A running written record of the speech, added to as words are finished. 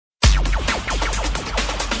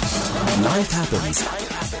Life Happens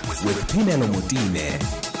with Phumelo Motine.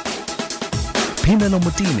 Phumelo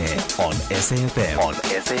Motine on SAFM.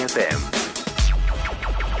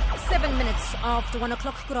 7 minutes after 1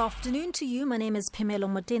 o'clock. Good afternoon to you. My name is Phumelo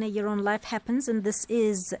Motine. You're on Life Happens, and this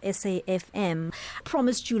is SAFM. I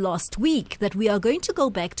promised you last week that we are going to go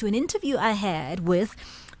back to an interview I had with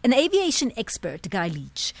an aviation expert, Guy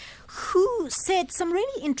Leitch, who said some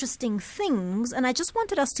really interesting things, and I just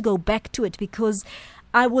wanted us to go back to it because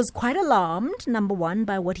I was quite alarmed, number one,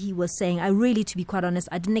 by what he was saying. To be quite honest,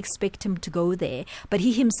 I didn't expect him to go there. But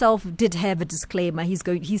he himself did have a disclaimer. He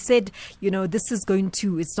said,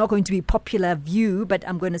 it's not going to be a popular view, but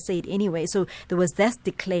I'm going to say it anyway. So there was that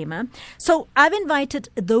disclaimer. So I've invited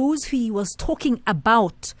those who he was talking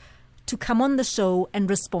about to come on the show and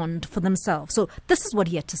respond for themselves. So this is what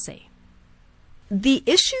he had to say. The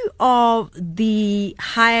issue of the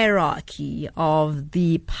hierarchy of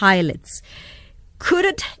the pilots, could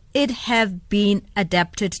it have been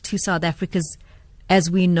adapted to South Africa's,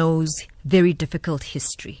 as we know, very difficult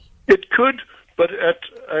history? It could, but at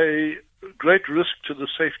a great risk to the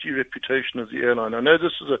safety reputation of the airline. I know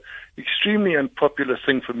this is an extremely unpopular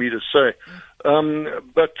thing for me to say,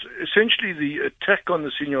 but essentially the attack on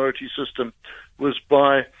the seniority system was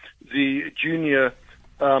by the junior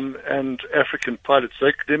and African pilots.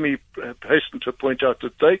 Let me hasten to point out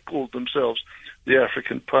that they called themselves the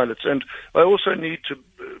African pilots. And I also need to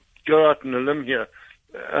go out on a limb here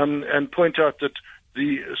and point out that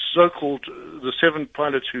the the 7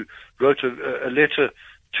 pilots who wrote a letter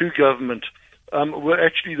to government were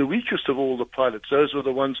actually the weakest of all the pilots. Those were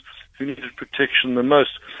the ones who needed protection the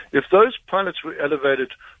most. If those pilots were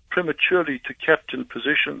elevated prematurely to captain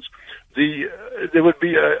positions, there would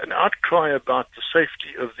be an outcry about the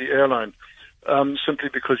safety of the airline, simply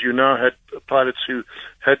because you now had pilots who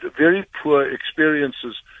had very poor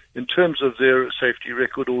experiences in terms of their safety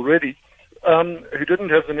record already, who didn't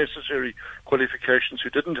have the necessary qualifications, who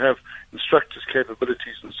didn't have instructors'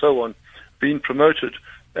 capabilities and so on, being promoted.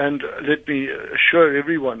 And let me assure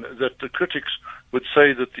everyone that the critics would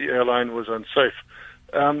say that the airline was unsafe.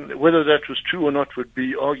 Whether that was true or not would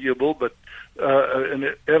be arguable, but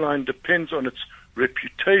an airline depends on its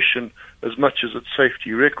reputation as much as its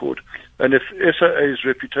safety record. And if SAA's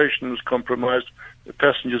reputation was compromised, the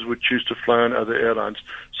passengers would choose to fly on other airlines.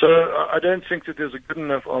 So I don't think that there's a good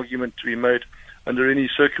enough argument to be made under any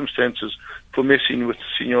circumstances for messing with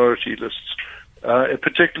seniority lists,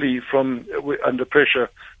 particularly under pressure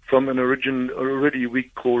from an already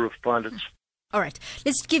weak core of pilots. All right,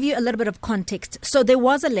 let's give you a little bit of context. So there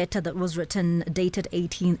was a letter that was written, dated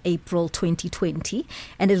 18 April 2020,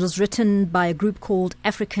 and it was written by a group called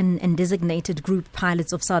African and Designated Group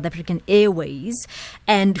Pilots of South African Airways,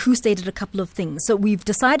 and who stated a couple of things. So we've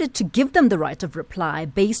decided to give them the right of reply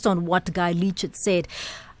based on what Guy Leitch had said.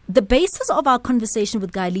 The basis of our conversation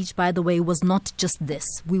with Guy Leitch, by the way, was not just this.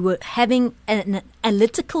 We were having an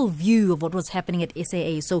analytical view of what was happening at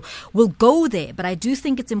SAA. So we'll go there, but I do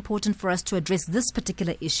think it's important for us to address this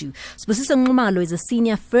particular issue. Sibusiso Nxumalo is a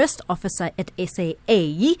senior first officer at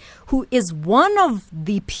SAA, who is one of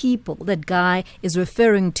the people that Guy is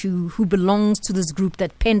referring to, who belongs to this group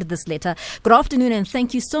that penned this letter. Good afternoon, and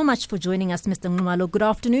thank you so much for joining us, Mr. Nxumalo. Good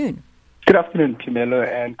afternoon. Good afternoon, Phumelo,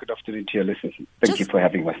 and good afternoon to your listeners. Thank you for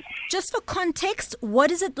having us. Just for context,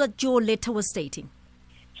 what is it that your letter was stating?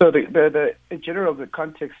 So in general, the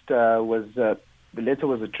context was the letter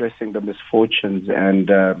was addressing the misfortunes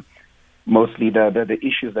and mostly the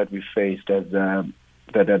issues that we faced as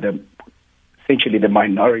essentially the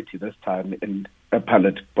minority this time in a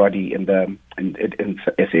pilot body in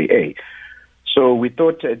SAA. So we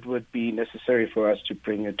thought it would be necessary for us to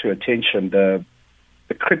bring it to attention the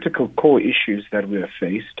critical core issues that we are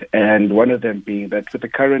faced, and one of them being that with the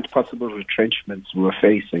current possible retrenchments we're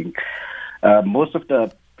facing, most of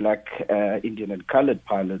the black, Indian and colored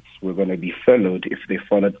pilots were going to be furloughed if they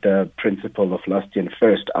followed the principle of last in,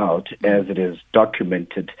 first out, as it is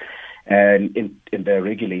documented and in the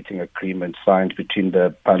regulating agreement signed between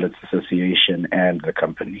the Pilots Association and the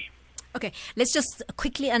company. Okay, let's just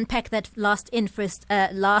quickly unpack that last in, first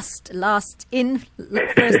out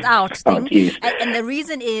thing. Yes. And the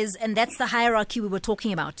reason is, and that's the hierarchy we were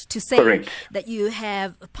talking about, to say Correct. that you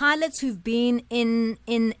have pilots who've been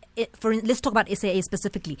let's talk about SAA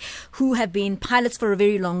specifically, who have been pilots for a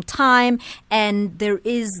very long time, and there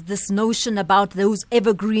is this notion about those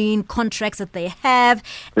evergreen contracts that they have,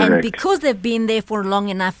 Correct. and because they've been there for long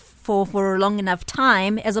enough, for a long enough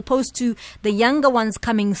time, as opposed to the younger ones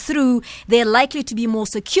coming through, they're likely to be more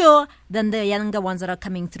secure than the younger ones that are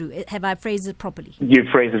coming through. Have I phrased it properly? You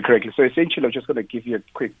phrased it correctly. So essentially, I'm just going to give you a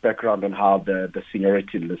quick background on how the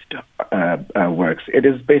seniority list works. It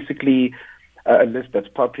is basically a list that's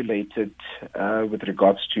populated with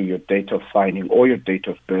regards to your date of signing or your date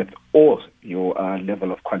of birth or your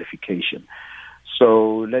level of qualification.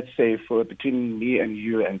 So let's say between me and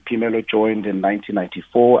you, and Phumelo joined in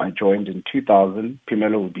 1994, I joined in 2000.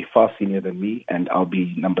 Phumelo will be far senior than me, and I'll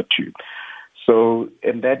be number 2. So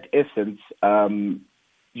in that essence,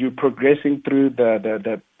 you're progressing through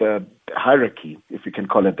the hierarchy, if you can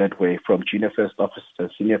call it that way, from junior first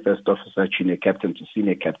officer, senior first officer, junior captain to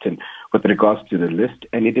senior captain with regards to the list.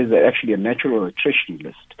 And it is actually a natural attrition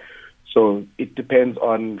list. So it depends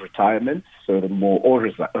on retirements, or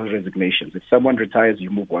resignations. If someone retires, you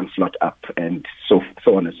move one slot up, and so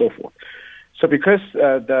on and so forth. So because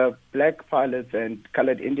the black pilots and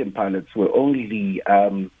colored Indian pilots were only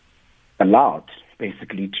allowed,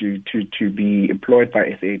 basically, to be employed by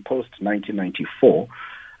SAA post 1994,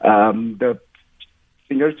 the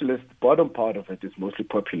seniority list, the bottom part of it, is mostly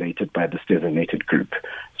populated by this designated group.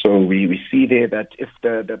 So we see there that if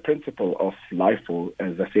the principle of LIFO,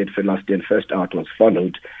 as I said, for last in, first out, was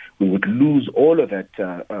followed, we would lose all of that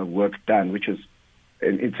work done, which is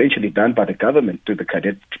essentially done by the government through the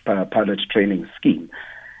cadet pilot training scheme.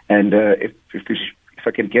 And if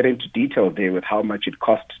I can get into detail there with how much it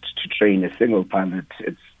costs to train a single pilot,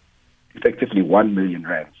 it's effectively 1 million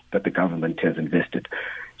rands that the government has invested.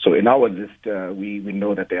 So in our list, we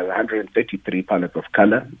know that there are 133 pilots of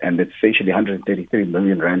color, and it's essentially 133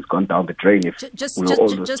 million rands gone down the drain if we all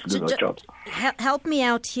lose our jobs. Help me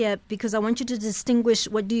out here, because I want you to distinguish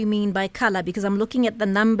what do you mean by color, because I'm looking at the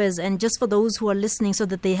numbers, and just for those who are listening so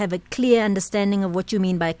that they have a clear understanding of what you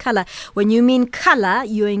mean by color. When you mean color,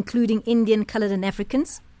 you're including Indian, colored, and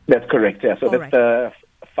Africans? That's correct, yeah. So all that's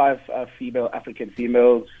 5 female African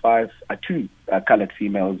females, 2 colored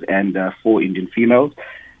females, and 4 Indian females.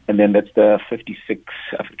 And then that's the 56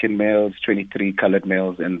 African males, 23 colored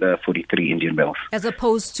males, and 43 Indian males. As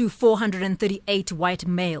opposed to 438 white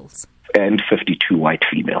males. And 52 white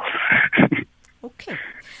females. Okay.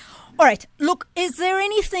 All right. Look, is there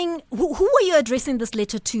anything... Who were you addressing this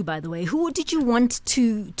letter to, by the way? Who did you want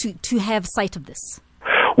to have sight of this?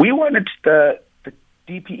 We wanted the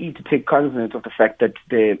DPE to take cognizance of the fact that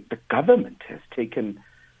the government has taken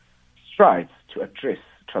strides to address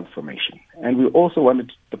transformation. And we also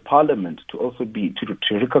wanted the parliament to also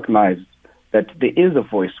to recognize that there is a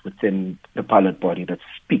voice within the pilot body that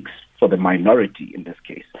speaks for the minority in this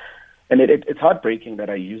case. And it's heartbreaking that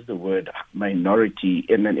I use the word minority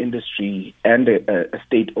in an industry and a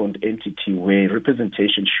state-owned entity where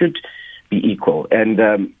representation should be equal.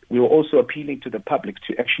 And we were also appealing to the public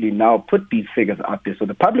to actually now put these figures out there so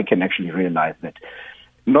the public can actually realize that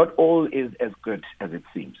not all is as good as it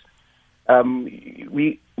seems.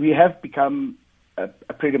 We have become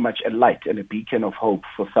pretty much a light and a beacon of hope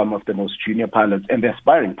for some of the most junior pilots and the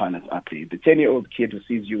aspiring pilots out there. The 10-year-old kid who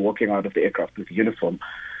sees you walking out of the aircraft with a uniform,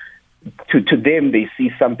 to them they see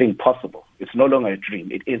something possible. It's no longer a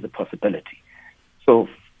dream. It is a possibility. So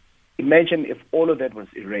imagine if all of that was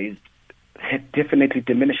erased. It definitely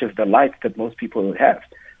diminishes the light that most people have.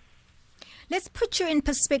 Let's put you in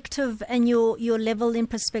perspective and your level in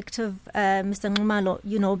perspective, Mr.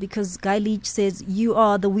 Nxumalo, because Guy Leitch says you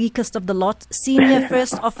are the weakest of the lot. Senior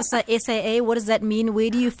First Officer SAA, what does that mean? Where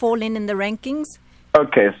do you fall in the rankings?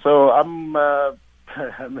 Okay, so I'm a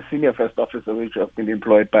Senior First Officer, which I've been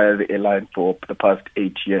employed by the airline for the past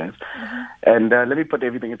 8 years. Mm-hmm. And let me put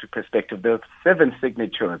everything into perspective. There are 7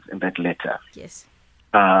 signatures in that letter. Yes.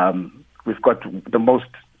 We've got the most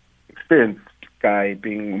experienced guy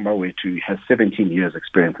being Mawetu, has 17 years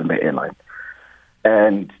experience in the airline.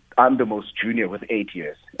 And I'm the most junior with 8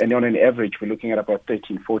 years. And on an average, we're looking at about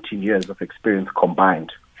 13, 14 years of experience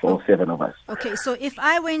combined for all 7 of us. Okay, so if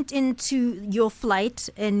I went into your flight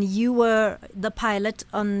and you were the pilot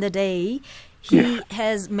on the day, he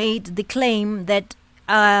has made the claim that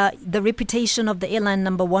the reputation of the airline,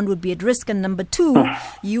 number 1, would be at risk, and number 2,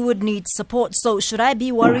 you would need support. So should I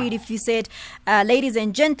be worried if you said, ladies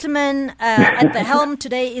and gentlemen, at the helm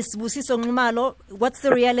today is Sibusiso Nxumalo? What's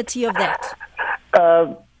the reality of that?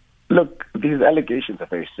 Look, these allegations are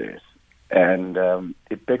very serious. And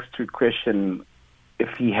it begs to question, if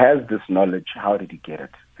he has this knowledge, how did he get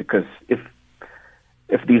it? Because if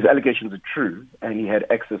these allegations are true and he had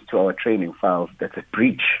access to our training files, that's a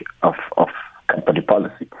breach of company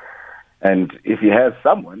policy. And if he has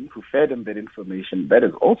someone who fed him that information, that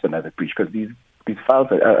is also another breach, because these files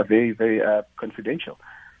are very, very confidential.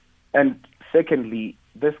 And secondly,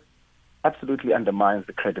 this absolutely undermines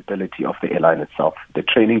the credibility of the airline itself, the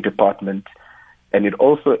training department, and it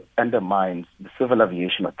also undermines the Civil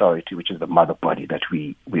Aviation Authority, which is the mother body that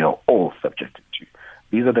we are all subjected to.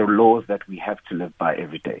 These are the laws that we have to live by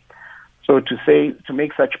every day. So to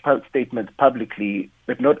make such statements publicly,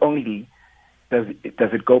 but not only does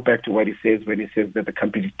it go back to what he says when he says that the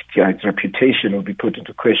company's reputation will be put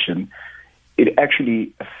into question, it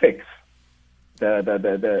actually affects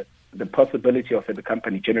the possibility of the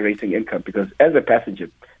company generating income. Because as a passenger,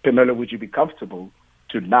 Pamela, would you be comfortable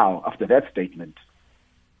to now, after that statement,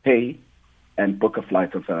 pay and book a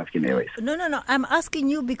flight on South African Airways? No. I'm asking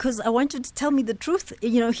you because I want you to tell me the truth.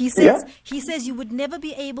 He says you would never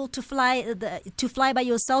be able to fly by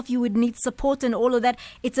yourself. You would need support and all of that.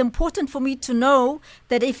 It's important for me to know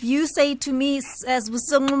that if you say to me, as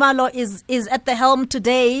Nxumalo is at the helm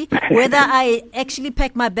today, whether I actually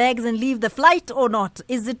pack my bags and leave the flight or not.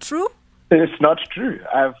 Is it true? It's not true.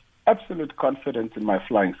 I have absolute confidence in my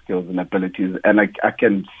flying skills and abilities, and I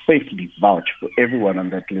can safely vouch for everyone on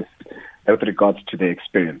that list with regards to their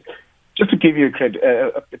experience. Just to give you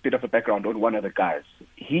a bit of a background on one of the guys,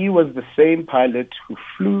 he was the same pilot who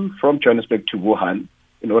flew from Johannesburg to Wuhan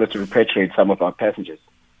in order to repatriate some of our passengers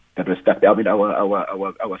that were stuck there. I mean,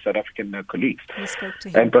 our South African colleagues,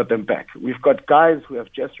 and brought them back. We've got guys who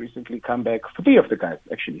have just recently come back, 3 of the guys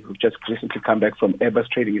actually, who've just recently come back from Airbus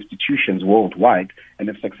training institutions worldwide and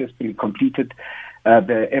have successfully completed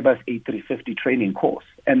the Airbus A350 training course.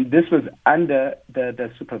 And this was under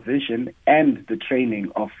the supervision and the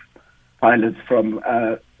training of pilots from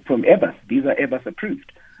Airbus. These are Airbus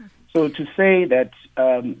approved. So to say that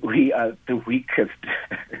we are the weakest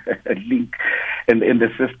link in the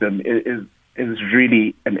system is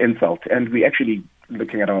really an insult. And we're actually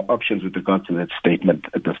looking at our options with regard to that statement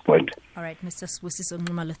at this point. All right, Mr. Sibusiso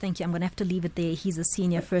Nxumalo, thank you. I'm going to have to leave it there. He's a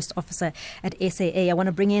senior first officer at SAA. I want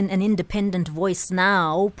to bring in an independent voice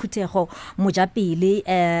now, Phutego Mojapele,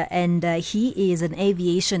 and he is an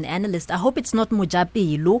aviation analyst. I hope it's not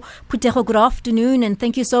Mojapele. Phutego, good afternoon, and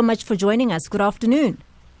thank you so much for joining us. Good afternoon.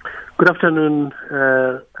 Good afternoon.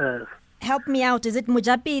 Help me out. Is it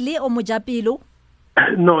Mojapele or Mojapelo?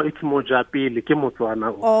 No, it's Mojapele.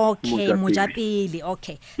 Okay, Mojapele.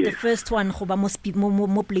 Okay. Yes. The first one,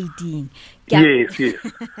 mo pleading. Yes.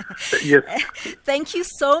 Yes. Thank you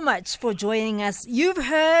so much for joining us. You've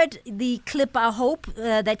heard the clip, I hope,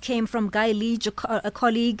 that came from Guy Leitch, a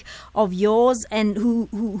colleague of yours, and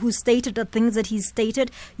who stated the things that he stated.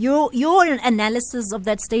 Your analysis of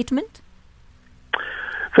that statement?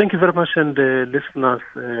 Thank you very much, and listeners,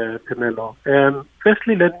 Pamela.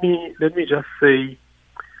 Firstly, let me just say,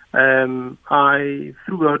 I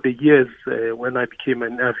throughout the years when I became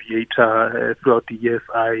an aviator, throughout the years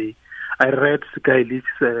I read Guy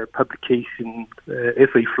Leitch's publication,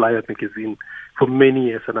 SA Flyer magazine, for many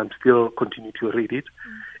years, and I'm still continuing to read it.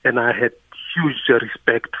 And I had huge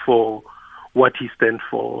respect for what he stands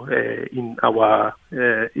for in our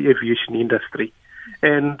aviation industry,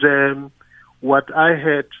 and what I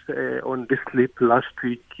had on this clip last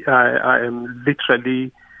week, I am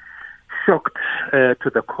literally shocked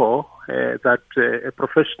to the core that a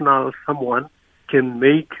professional, someone, can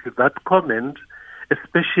make that comment,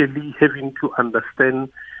 especially having to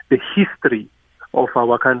understand the history of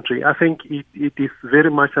our country. I think it is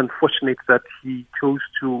very much unfortunate that he chose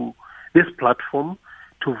this platform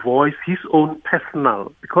to voice his own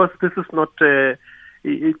personal, because this is not...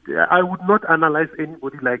 I would not analyze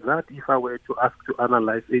anybody like that if I were to ask to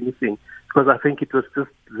analyze anything, because I think it was just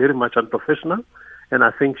very much unprofessional, and I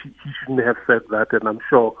think he shouldn't have said that. And I'm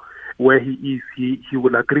sure where he is, he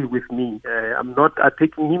will agree with me. I'm not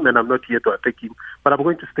attacking him, and I'm not here to attack him, but I'm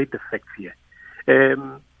going to state the facts here.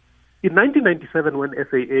 In 1997, when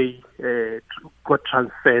SAA got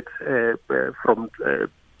transferred from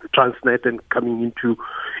Transnet and coming into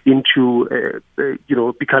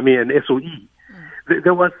becoming an SOE.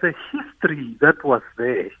 There was a history that was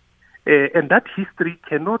there, and that history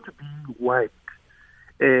cannot be wiped.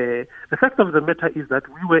 The fact of the matter is that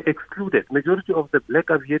we were excluded. Majority of the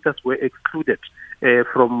black aviators were excluded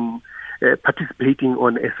from participating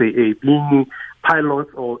on SAA, being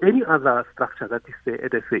pilots or any other structure that is there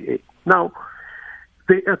at SAA. Now,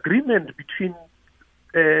 the agreement between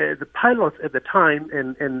the pilots at the time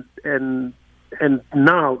and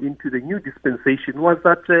now into the new dispensation was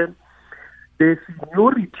that the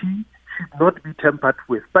seniority should not be tampered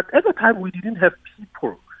with. But at the time, we didn't have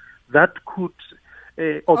people that could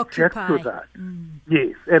object to that.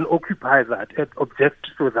 Yes, and occupy that and object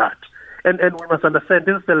to that. And we must understand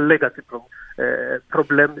this is a legacy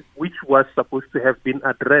problem which was supposed to have been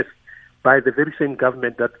addressed by the very same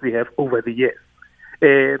government that we have over the years.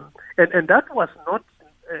 And that was not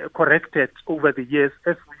corrected over the years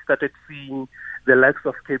as we started seeing the likes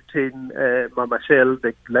of Captain Mamashela,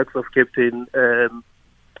 the likes of Captain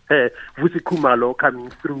Phutego Mojapele coming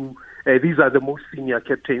through. These are the most senior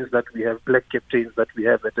captains that we have, black captains that we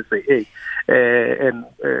have at SAA, and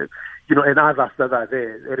others that are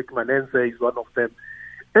there. Eric Manense is one of them,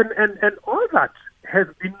 and all that has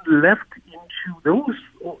been left into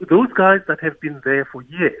those guys that have been there for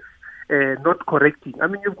years. Not correcting. I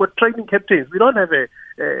mean, you've got training captains. We don't have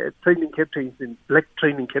training captains and black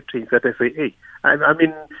training captains at FAA. I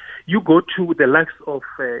mean, you go to the likes of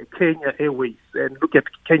Kenya Airways and look at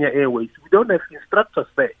Kenya Airways. We don't have instructors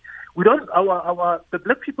there. We don't. The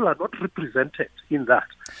black people are not represented in that.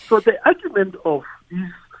 So the argument of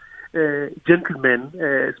these gentlemen,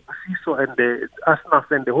 Sibusiso and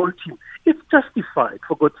Asnas and the whole team, it's justified.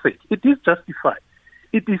 For God's sake, it is justified.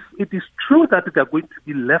 It is true that they are going to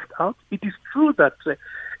be left out. It is true that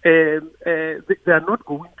they are not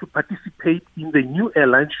going to participate in the new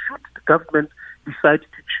airline should the government decide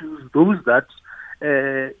to choose those that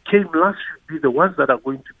came last should be the ones that are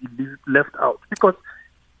going to be left out. Because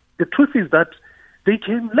the truth is that they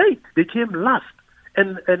came late. They came last.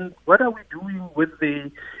 And what are we doing with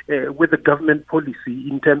the government policy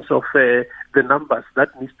in terms of the numbers that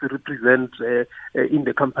needs to represent in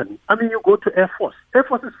the company? I mean, you go to Air Force. Air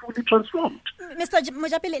Force is fully transformed. Mr.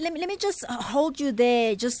 Mojapele, let me just hold you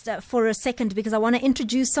there just for a second, because I want to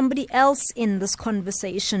introduce somebody else in this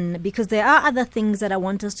conversation, because there are other things that I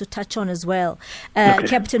want us to touch on as well. Okay.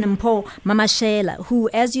 Captain Mpho Mamashela, who,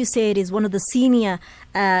 as you said, is one of the senior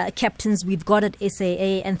captains we've got at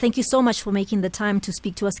SAA. And thank you so much for making the time to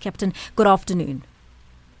speak to us, Captain. Good afternoon.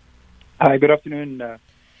 Hi, good afternoon.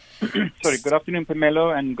 Good afternoon,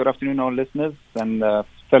 Pamela, and good afternoon, all listeners and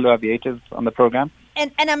fellow aviators on the program.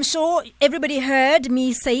 And I'm sure everybody heard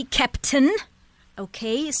me say captain.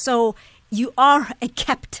 Okay, so you are a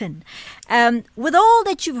captain. With all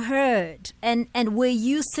that you've heard and where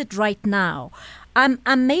you sit right now,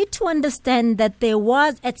 I'm made to understand that there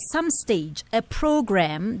was at some stage a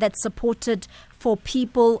program that supported for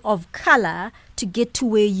people of color to get to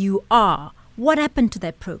where you are. What happened to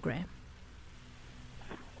that program?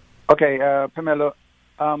 Okay, Pamela,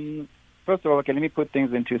 first of all, let me put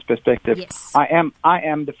things into perspective. Yes. I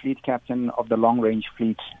am the fleet captain of the long-range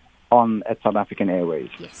fleet at South African Airways.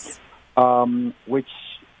 Yes. Which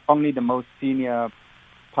only the most senior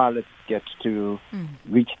pilots get to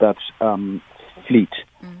reach that fleet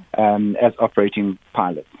as operating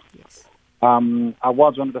pilots. Yes. I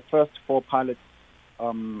was one of the first four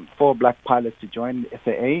black pilots to join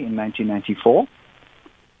SAA in 1994,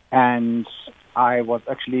 and I was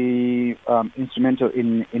actually instrumental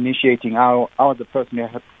in initiating. I was the person who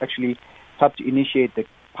actually helped to initiate the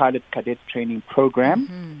pilot cadet training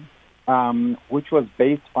program, which was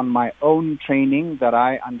based on my own training that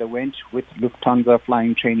I underwent with Lufthansa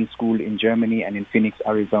Flying Training School in Germany and in Phoenix,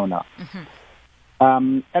 Arizona.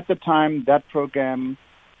 At the time, that program,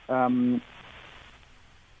 I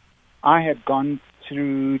had gone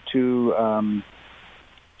through to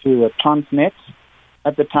the Transnet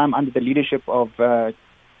at the time under the leadership of the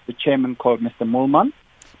chairman called Mr. Mulman.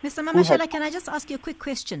 Mr. Mamashela, can I just ask you a quick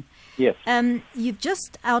question? Yes. You've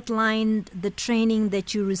just outlined the training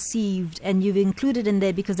that you received, and you've included in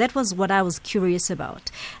there, because that was what I was curious about.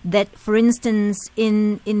 That, for instance,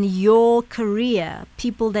 in your career,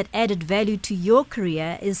 people that added value to your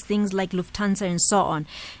career is things like Lufthansa and so on.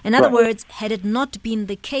 In other words, had it not been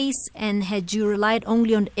the case and had you relied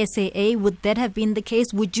only on SAA, would that have been the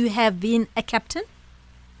case? Would you have been a captain?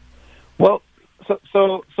 Well,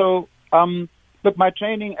 look, my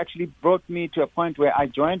training actually brought me to a point where I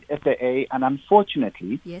joined SAA, and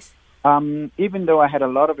unfortunately, yes, even though I had a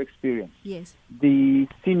lot of experience, yes, the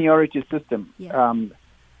seniority system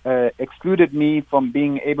excluded me from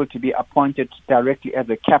being able to be appointed directly as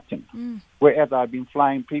a captain, whereas I've been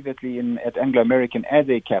flying previously at Anglo American as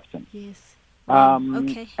a captain. Yes.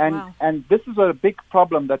 Okay. And this is a big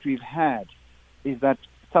problem that we've had, is that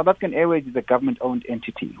South African Airways is a government-owned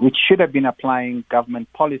entity, which should have been applying government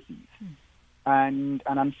policies. And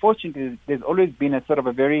unfortunately, there's always been a sort of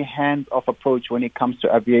a very hands-off approach when it comes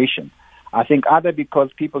to aviation. I think either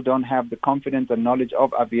because people don't have the confidence and knowledge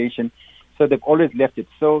of aviation, so they've always left it.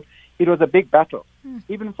 So it was a big battle.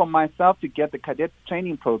 Even for myself to get the cadet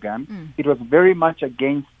training program, it was very much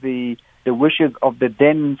against the wishes of the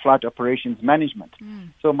then flight operations management.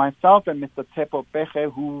 So myself and Mr. Tsepo Peche,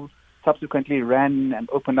 who subsequently ran and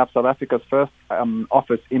opened up South Africa's first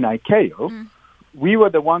office in ICAO, we were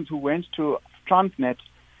the ones who went to Transnet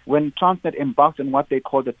when Transnet embarked on what they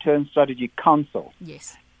call the Turn Strategy Council,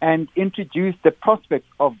 and introduced the prospect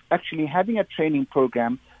of actually having a training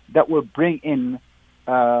program that will bring in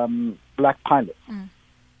black pilots.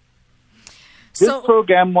 This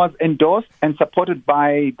program was endorsed and supported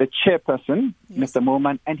by the chairperson, Mr.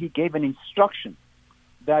 Moman, and he gave an instruction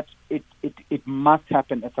that it must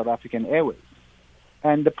happen at South African Airways.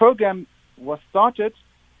 And the program was started,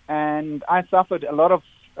 and I suffered a lot of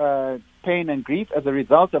pain and grief as a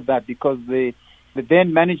result of that, because the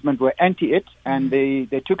then management were anti it, and they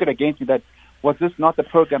took it against me that, was this not the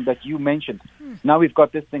program that you mentioned? Now we've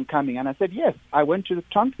got this thing coming. And I said, yes. I went to the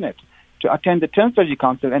Transnet to attend the Turn Strategy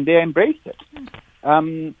Council, and they embraced it.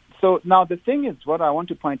 So now the thing is, what I want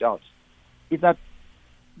to point out is that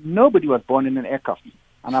nobody was born in an aircraft,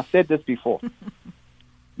 and I've said this before.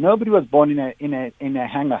 Nobody was born in a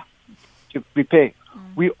hangar to prepare.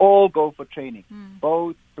 We all go for training,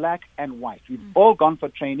 both black and white. We've all gone for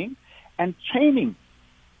training, and training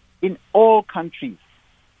in all countries.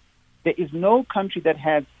 There is no country that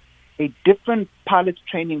has a different pilot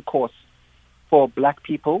training course for black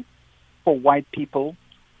people, for white people,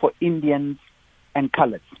 for Indians, and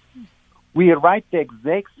colors. We write the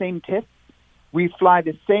exact same tests. We fly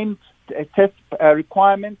the same test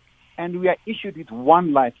requirements, and we are issued with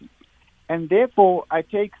one license. And therefore, I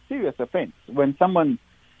take serious offense when someone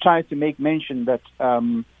tries to make mention that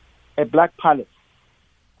a black pilot's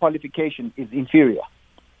qualification is inferior.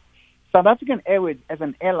 South African Airways, as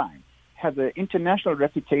an airline, has an international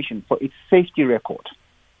reputation for its safety record.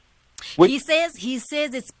 He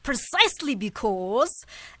says it's precisely because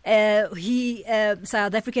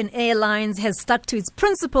South African Airlines has stuck to its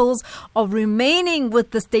principles of remaining with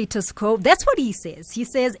the status quo. That's what he says. He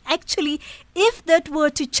says, actually, if that were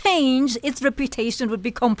to change, its reputation would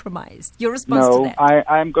be compromised. Your response to that? No,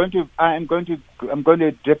 I'm going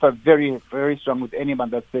to differ very, very strong with anyone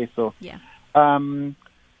that says so. Yeah. The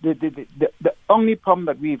only problem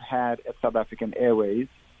that we've had at South African Airways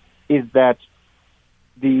is that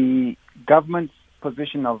the government's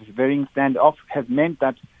position of varying standoff has meant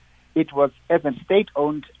that it was, as a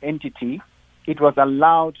state-owned entity, it was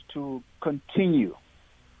allowed to continue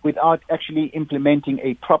without actually implementing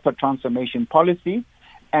a proper transformation policy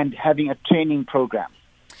and having a training program.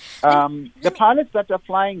 The pilots that are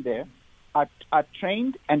flying there are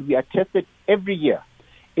trained, and we are tested every year.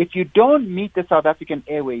 If you don't meet the South African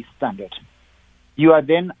Airways standard, you are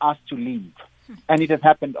then asked to leave. And it has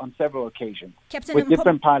happened on several occasions with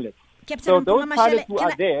different pilots. So those pilots who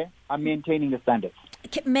are there are maintaining the standards.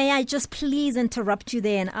 May I just please interrupt you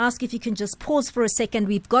there and ask if you can just pause for a second?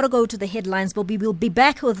 We've got to go to the headlines, but we will be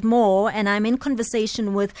back with more. And I'm in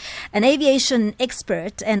conversation with an aviation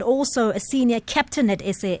expert and also a senior captain at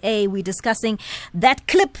SAA. We're discussing that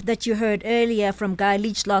clip that you heard earlier from Guy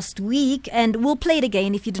Leitch last week, and we'll play it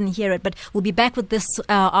again if you didn't hear it. But we'll be back with this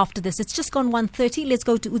after this. It's just gone 1:30. Let's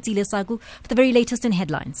go to Utsile Sagu for the very latest in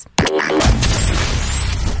headlines.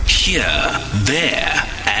 Here, there,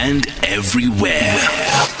 and everywhere.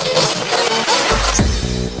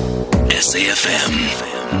 SAFM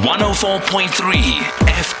 104.3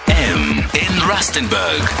 FM in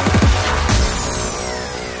Rustenburg.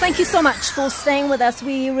 Thank you so much for staying with us.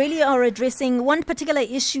 We really are addressing one particular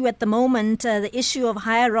issue at the moment, the issue of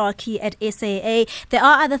hierarchy at SAA. There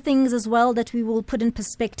are other things as well that we will put in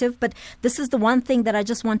perspective, but this is the one thing that I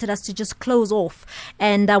just wanted us to just close off.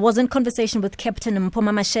 And I was in conversation with Captain Mpho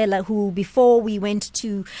Mamashela, who before we went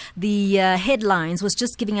to the headlines was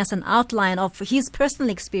just giving us an outline of his personal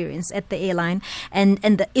experience at the airline and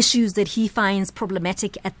the issues that he finds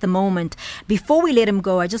problematic at the moment. Before we let him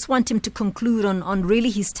go, I just want him to conclude on really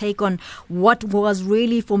his take on what was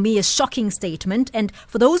really for me a shocking statement. And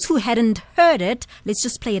for those who hadn't heard it, let's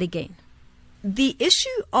just play it again. The issue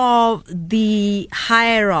of the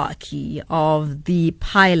hierarchy of the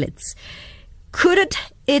pilots, could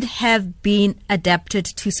it have been adapted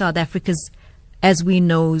to South Africa's, as we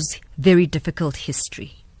know, very difficult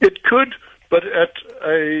history? It could, but at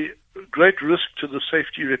a great risk to the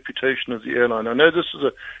safety reputation of the airline. I know this is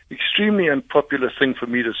an extremely unpopular thing for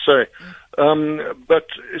me to say, but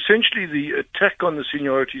essentially the attack on the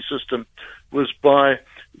seniority system was by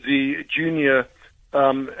the junior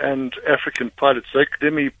and African pilots.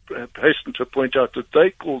 Let me hasten to point out that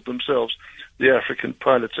they called themselves the African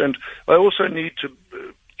pilots. And I also need to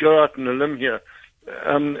go out on a limb here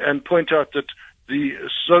and point out that the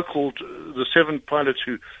so-called, the 7 pilots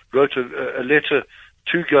who wrote a letter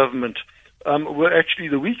to government were actually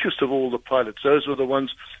the weakest of all the pilots. Those were the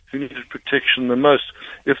ones who needed protection the most.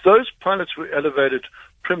 If those pilots were elevated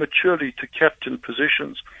prematurely to captain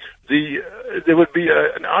positions, there would be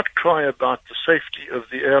an outcry about the safety of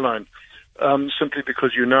the airline, simply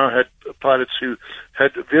because you now had pilots who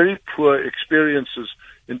had very poor experiences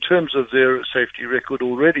in terms of their safety record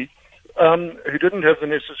already. who didn't have the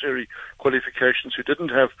necessary qualifications, who didn't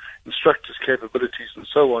have instructors' capabilities and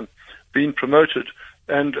so on, being promoted.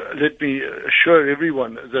 And let me assure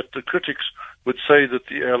everyone that the critics would say that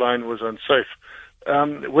the airline was unsafe.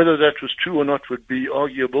 Whether that was true or not would be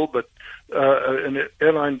arguable, but an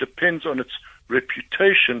airline depends on its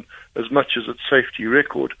reputation as much as its safety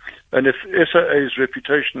record. And if SAA's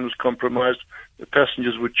reputation was compromised, the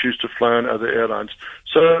passengers would choose to fly on other airlines.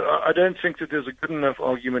 So I don't think that there's a good enough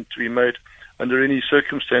argument to be made under any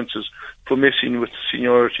circumstances for messing with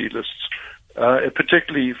seniority lists,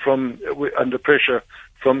 particularly under pressure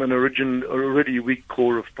from an already weak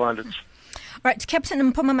core of pilots. Right, Captain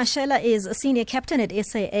Mpho Mamashela is a senior captain at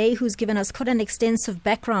SAA who's given us quite an extensive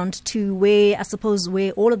background to where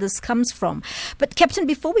all of this comes from. But Captain,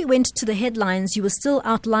 before we went to the headlines, you were still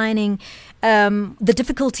outlining the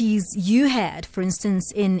difficulties you had, for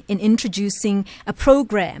instance, in introducing a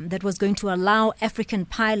program that was going to allow African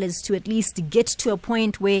pilots to at least get to a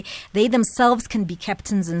point where they themselves can be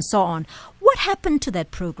captains and so on. What happened to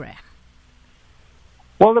that program?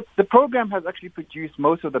 Well, the program has actually produced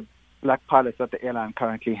most of the black pilots that the airline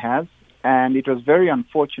currently has, and it was very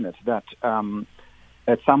unfortunate that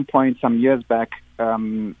at some point, some years back,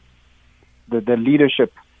 the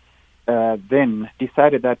leadership then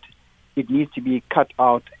decided that it needs to be cut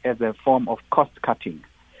out as a form of cost cutting.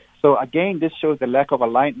 So again, this shows the lack of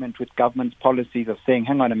alignment with government's policies of saying,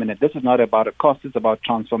 hang on a minute, this is not about a cost, it's about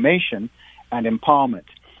transformation and empowerment.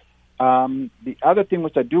 The other thing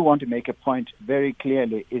which I do want to make a point very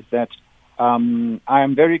clearly is that I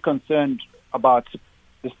am very concerned about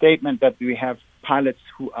the statement that we have pilots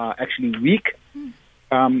who are actually weak.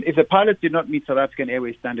 If the pilots did not meet South African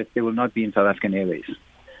Airways standards, they will not be in South African Airways.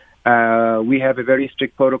 We have a very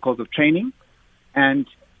strict protocols of training, and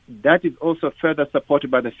that is also further supported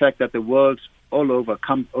by the fact that the world all over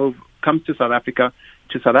comes to South Africa,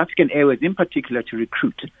 to South African Airways in particular, to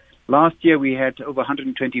recruit. Last year we had over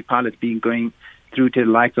 120 pilots going through to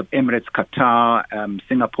the likes of Emirates, Qatar,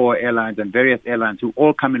 Singapore Airlines, and various airlines who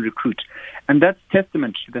all come and recruit. And that's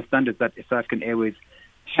testament to the standards that South African Airways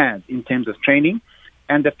has in terms of training.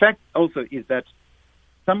 And the fact also is that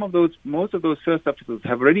most of those first officers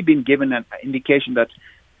have already been given an indication that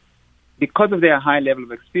because of their high level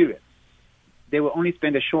of experience, they will only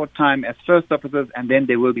spend a short time as first officers, and then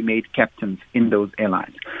they will be made captains in those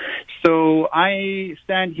airlines. So I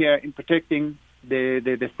stand here in protecting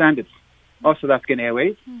the standards of South African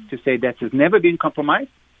Airways to say that has never been compromised,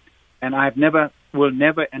 and will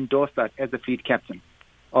never endorse that as a fleet captain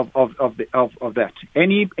of that.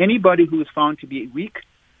 Anybody who is found to be weak,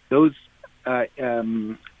 those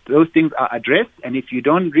things are addressed, and if you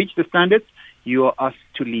don't reach the standards, you are asked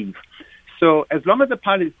to leave. So as long as the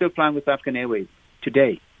pilot is still flying with South African Airways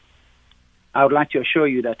today, I would like to assure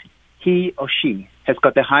you that he or she has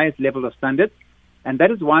got the highest level of standards, and that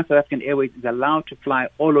is why South African Airways is allowed to fly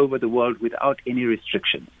all over the world without any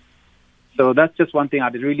restrictions. So that's just one thing I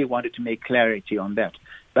really wanted to make clarity on that.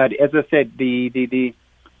 But as I said, the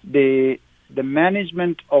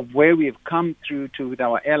management of where we have come through to with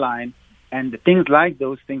our airline and things like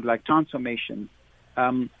transformation,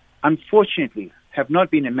 unfortunately, have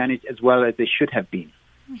not been managed as well as they should have been.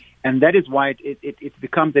 And that is why it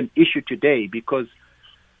becomes an issue today because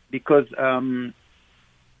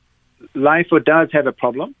LIFO does have a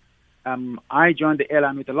problem. I joined the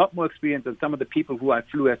airline with a lot more experience than some of the people who I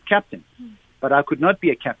flew as captains, but I could not be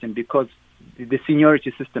a captain because the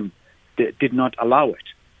seniority system did not allow it.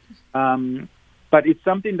 But it's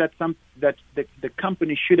something that the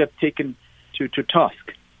company should have taken to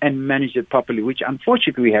task and managed it properly, which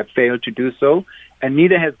unfortunately we have failed to do so, and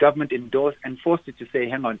neither has government endorsed and forced it to say,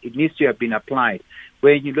 hang on, it needs to have been applied.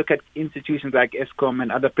 Where you look at institutions like ESCOM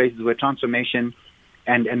and other places where transformation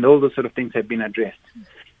and all those sort of things have been addressed.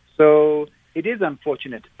 So it is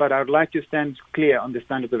unfortunate, but I would like to stand clear on the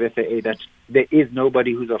standards of SAA that there is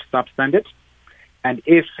nobody who's of substandard. And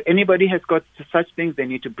if anybody has got such things, they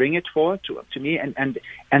need to bring it forward to me. And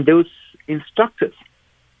those instructors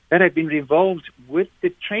that have been involved with the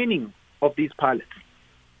training of these pilots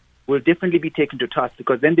will definitely be taken to task,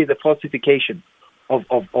 because then there's a falsification of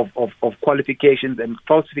qualifications and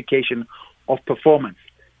falsification of performance.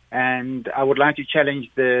 And I would like to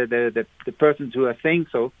challenge the persons who are saying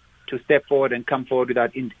so to step forward and come forward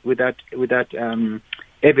with that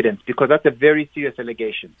evidence, because that's a very serious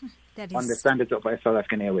allegation on the standards of South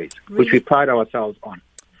African Airways, which we pride ourselves on.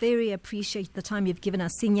 very appreciate the time you've given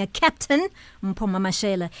us. Senior Captain Mpho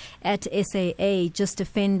Mamashela at SAA, just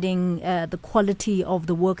defending the quality of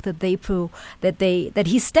the work that that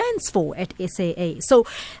he stands for at SAA. So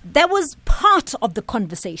that was part of the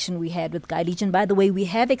conversation we had with Guy Leitch. And by the way, we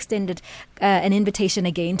have extended an invitation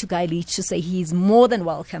again to Guy Leitch to say he's more than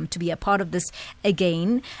welcome to be a part of this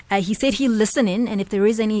again. He said he'll listen in, and if there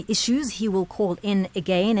is any issues, he will call in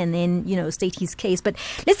again and then, state his case. But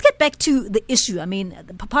let's get back to the issue. I mean,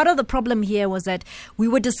 part of the problem here was that we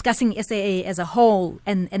were discussing SAA as a whole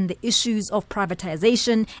and the issues of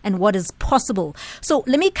privatization and what is possible. So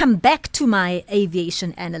let me come back to my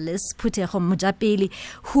aviation analyst, Phutego Mojapele,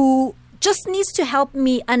 who just needs to help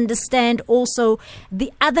me understand also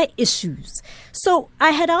the other issues. So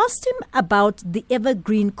I had asked him about the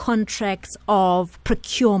evergreen contracts of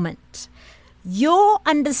procurement. Your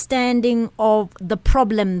understanding of the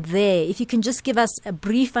problem there, if you can just give us a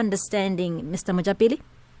brief understanding, Mr. Mojapele.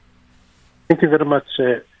 Thank you very much,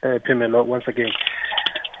 Pamela, once again.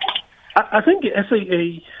 I think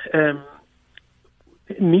SAA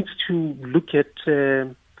needs to look at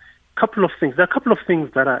a couple of things. There are a couple of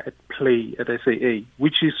things that are at play at SAA,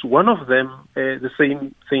 which is one of them, the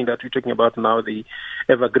same thing that we're talking about now, the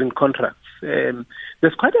evergreen contracts.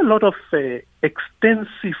 There's quite a lot of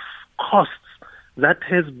extensive costs that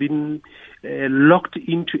has been locked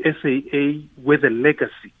into SAA with a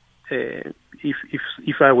legacy,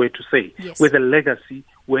 if I were to say, yes, with a legacy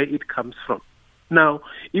where it comes from. Now,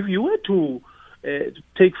 if you were to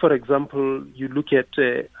take, for example, you look at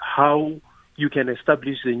how you can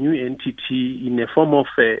establish a new entity in the form of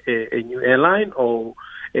a new airline or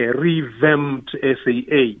a revamped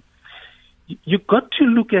SAA, you've got to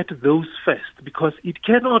look at those first, because it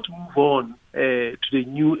cannot move on to the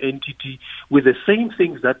new entity with the same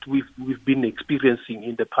things that we've been experiencing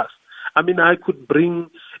in the past. I mean, I could bring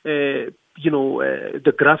the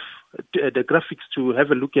graphics to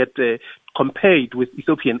have a look at, compared with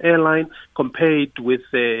Ethiopian Airline, compared with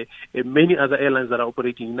many other airlines that are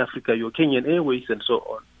operating in Africa, your Kenyan Airways, and so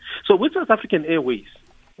on. So with South African Airways,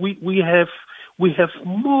 we have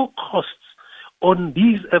more costs on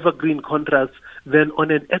these evergreen contracts than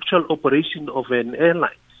on an actual operation of an airline.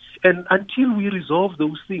 And until we resolve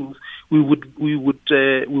those things, we would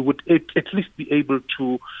at least be able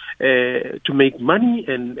to make money,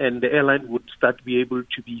 and the airline would start be able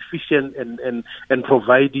to be efficient and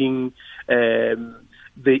providing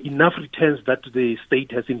the enough returns that the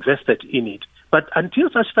state has invested in it. But until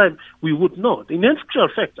such time, we would not. In actual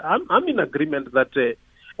fact, I'm in agreement that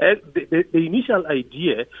the initial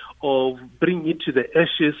idea of bringing it to the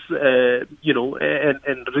ashes,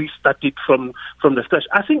 and restart it from the scratch,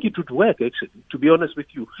 I think it would work, actually, to be honest with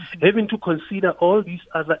you, having to consider all these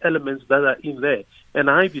other elements that are in there. And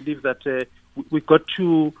I believe that we've got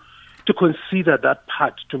to consider that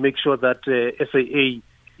part to make sure that SAA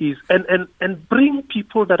is, and bring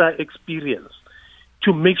people that are experienced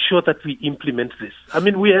to make sure that we implement this. I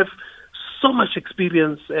mean, we have so much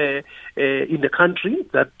experience in the country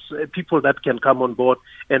that people that can come on board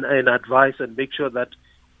and advise and make sure that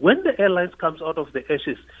when the airlines comes out of the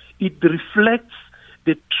ashes, it reflects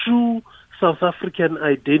the true South African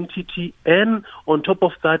identity, and on top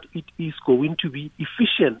of that, it is going to be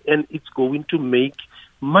efficient and it's going to make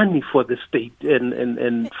money for the state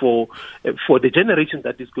and for the generation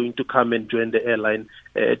that is going to come and join the airline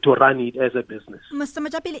to run it as a business. Mr.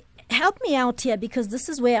 Mojapele, help me out here, because this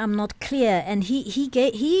is where I'm not clear. And he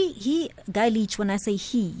Guy Leitch, when I say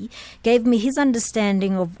he, gave me his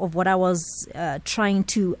understanding of what I was trying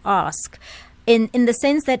to ask, in the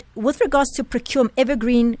sense that with regards to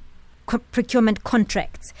evergreen procurement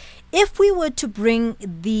contracts, if we were to bring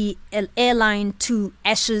the airline to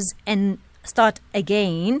ashes and start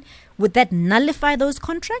again, would that nullify those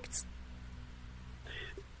contracts?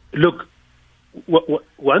 Look,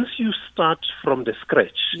 once you start from the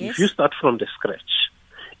scratch, yes. If you start from the scratch,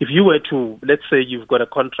 if you were to, let's say you've got a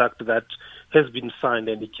contract that has been signed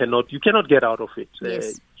and you cannot get out of it.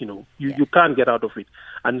 Yes. You can't get out of it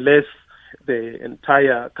unless the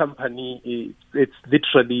entire company it's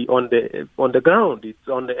literally on the ground, it's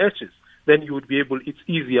on the ashes. Then you would be able, it's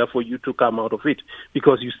easier for you to come out of it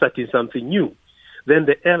because you're starting something new. Then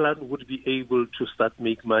the airline would be able to start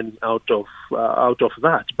make money out of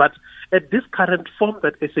that. But at this current form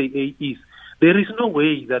that SAA is, there is no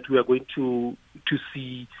way that we are going to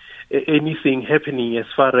see anything happening as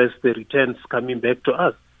far as the returns coming back to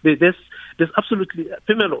us. There's absolutely,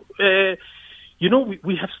 Pamela,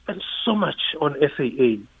 we have spent so much on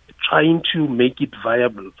SAA trying to make it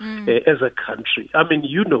viable as a country. I mean,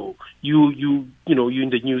 you're in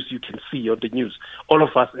the news, you can see on the news, all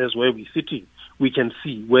of us as where we're sitting, we can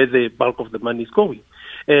see where the bulk of the money is going.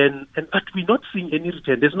 but we're not seeing any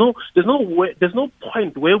return. There's no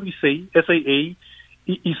point where we say SAA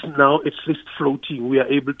is now at least floating. We are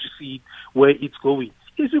able to see where it's going.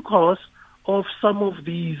 It's because of some of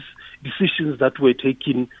these decisions that were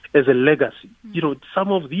taken as a legacy.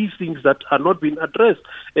 Some of these things that are not being addressed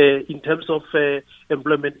in terms of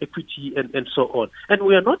employment equity and so on. And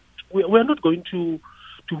we are not going to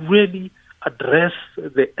really address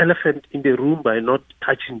the elephant in the room by not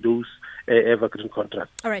touching those evergreen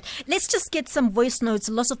contracts. All right. Let's just get some voice notes.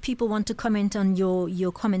 Lots of people want to comment on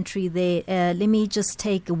your commentary there. Let me just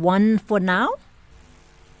take one for now.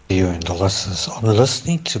 You and the listeners, on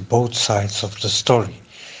listening to both sides of the story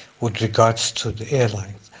with regards to the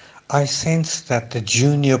airlines, I sense that the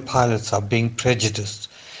junior pilots are being prejudiced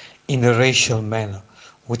in a racial manner,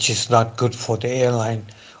 which is not good for the airline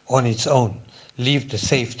on its own. Leave the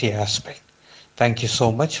safety aspect. Thank you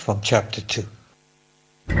so much from Chapter 2.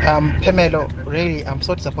 Pamelo, really, I'm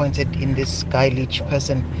so disappointed in this Guy Leitch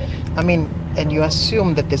person. I mean, and you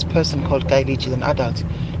assume that this person called Guy Leitch is an adult.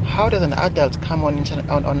 How does an adult come on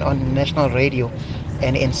national radio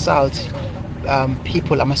and insult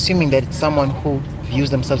people? I'm assuming that it's someone who views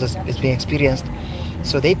themselves as being experienced.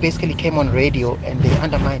 So they basically came on radio and they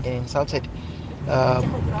undermined and insulted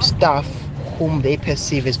staff whom they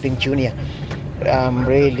perceive as being junior.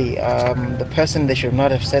 The person, they should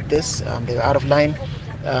not have said this. They were out of line.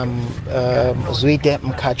 Zwide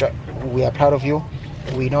Mkhaja, we are proud of you.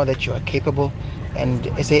 We know that you are capable, and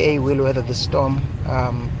SAA will weather the storm.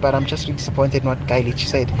 But I'm just really disappointed in what Guy Leitch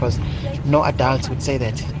said, because no adults would say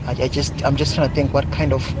that. I'm just trying to think, what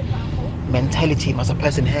kind of mentality must a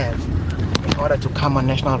person have in order to come on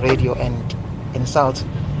national radio and insult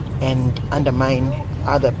and undermine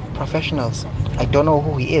other professionals? I don't know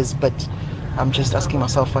who he is, but I'm just asking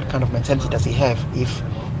myself, what kind of mentality does he have if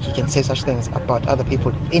he can say such things about other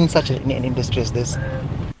people in such an industry as this?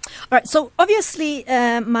 All right, so obviously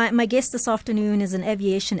my guest this afternoon is an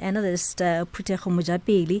aviation analyst, Phutego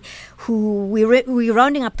Mojapele, who we're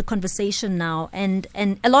rounding up the conversation now, and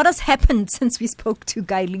a lot has happened since we spoke to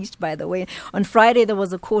Guy Leitch, by the way. On Friday there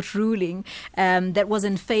was a court ruling that was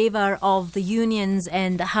in favor of the unions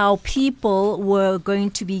and how people were going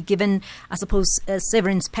to be given, I suppose,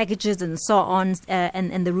 severance packages and so on,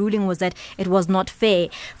 and the ruling was that it was not fair.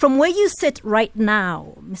 From where you sit right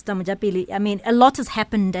now, Mr. Mojapele, I mean, a lot has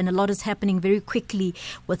happened, and a lot is happening very quickly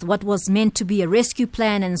with what was meant to be a rescue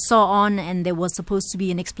plan and so on, and there was supposed to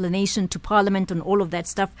be an explanation to Parliament and all of that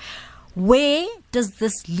stuff. Where does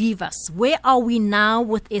this leave us? Where are we now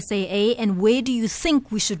with SAA, and where do you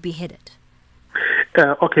think we should be headed?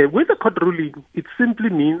 Okay, with the court ruling, it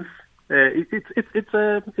simply means it's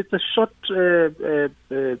a short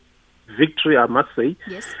victory, I must say,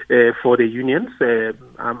 yes, for the unions.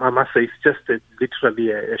 I must say it's just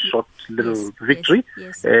literally a short little victory.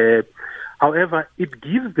 Yes. However, it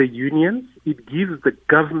gives the unions, it gives the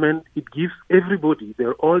government, it gives everybody,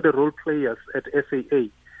 all the role players at SAA,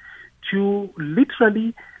 to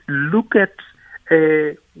literally look at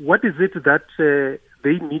what is it that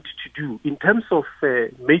they need to do in terms of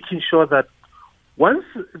making sure that once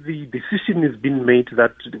the decision has been made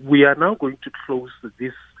that we are now going to close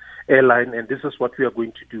this airline and this is what we are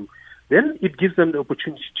going to do, then it gives them the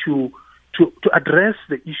opportunity to address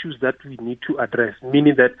the issues that we need to address,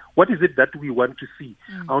 meaning that what is it that we want to see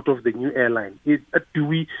out of the new airline? Do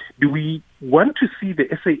we want to see the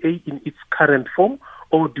SAA in its current form,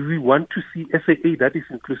 or do we want to see SAA that is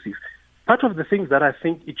inclusive? Part of the things that I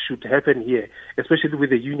think it should happen here, especially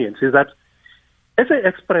with the unions, is that SA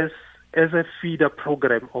Express as a feeder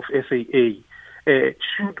program of SAA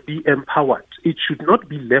should be empowered. It should not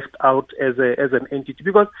be left out as an entity,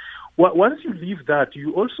 because once you leave that,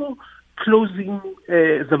 you also closing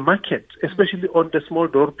the market, especially on the small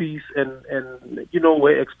door piece and you know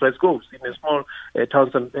where Express goes in the small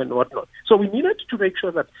towns and whatnot. So we needed to make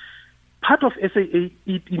sure that part of SAA,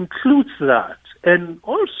 it includes that, and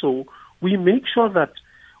also we make sure that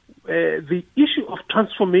the issue of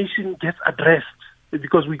transformation gets addressed,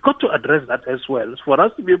 because we got to address that as well. For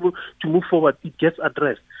us to be able to move forward, it gets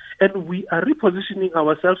addressed. And we are repositioning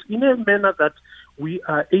ourselves in a manner that we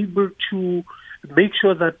are able to make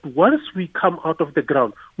sure that once we come out of the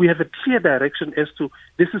ground, we have a clear direction as to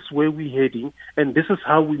this is where we're heading and this is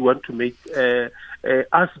how we want to make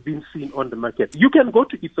us being seen on the market. You can go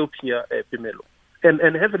to Ethiopia, Pimelo,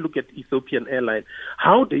 and have a look at Ethiopian Airline,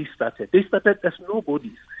 how they started. They started as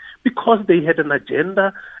nobodies because they had an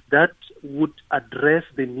agenda that would address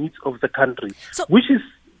the needs of the country,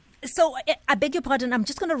 So I beg your pardon, I'm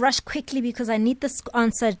just going to rush quickly because I need this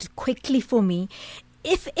answered quickly for me.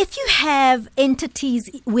 if you have entities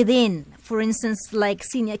within, for instance, like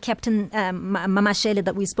Senior Captain Mamashela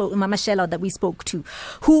that we spoke to,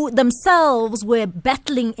 who themselves were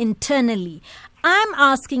battling internally, I'm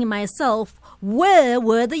asking myself, where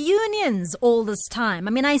were the unions all this time?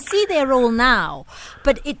 I mean, I see their role now,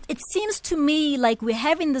 but it seems to me like we're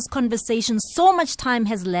having this conversation, so much time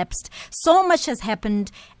has lapsed, so much has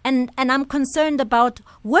happened, and I'm concerned about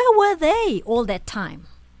where were they all that time?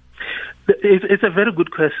 It's a very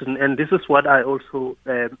good question, and this is what I also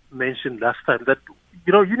mentioned last time, that,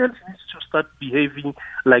 unions need to start behaving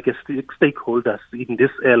like a stakeholders in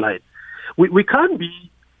this airline. We can't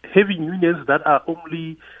be having unions that are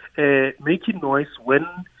only making noise when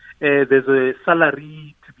there's a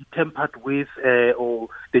salary to be tampered with or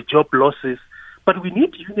the job losses. But we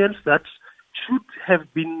need unions that should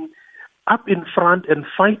have been up in front and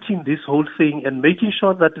fighting this whole thing and making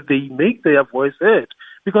sure that they make their voice heard.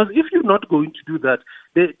 Because if you're not going to do that,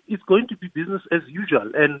 it's going to be business as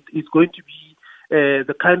usual, and it's going to be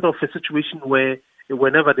the kind of a situation where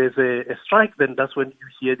whenever there's a strike, then that's when you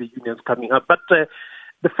hear the unions coming up. But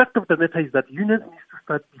the fact of the matter is that unions need to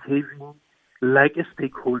start behaving like a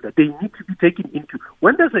stakeholder. They need to be taken into,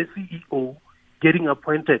 when there's a CEO getting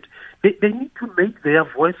appointed, they need to make their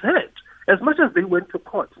voice heard. As much as they went to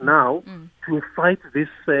court now to fight this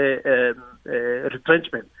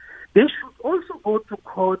retrenchment, they should also go to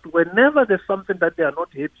court whenever there's something that they are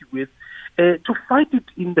not happy with, to fight it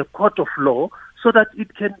in the court of law so that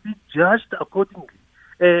it can be judged accordingly.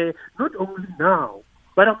 Not only now,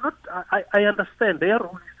 but I understand their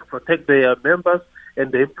role is to protect their members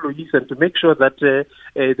and the employees and to make sure that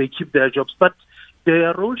they keep their jobs. But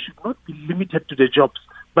their role should not be limited to the jobs,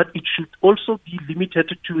 but it should also be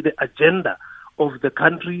limited to the agenda of the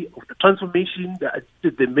country, of the transformation,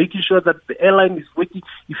 the making sure that the airline is working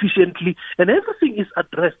efficiently and everything is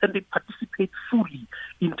addressed and they participate fully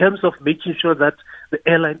in terms of making sure that the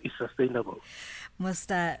airline is sustainable.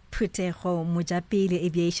 Mr. Phutego Mojapele,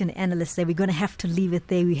 Aviation Analyst, we're going to have to leave it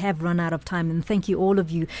there. We have run out of time, and thank you all of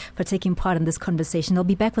you for taking part in this conversation. I'll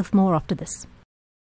be back with more after this.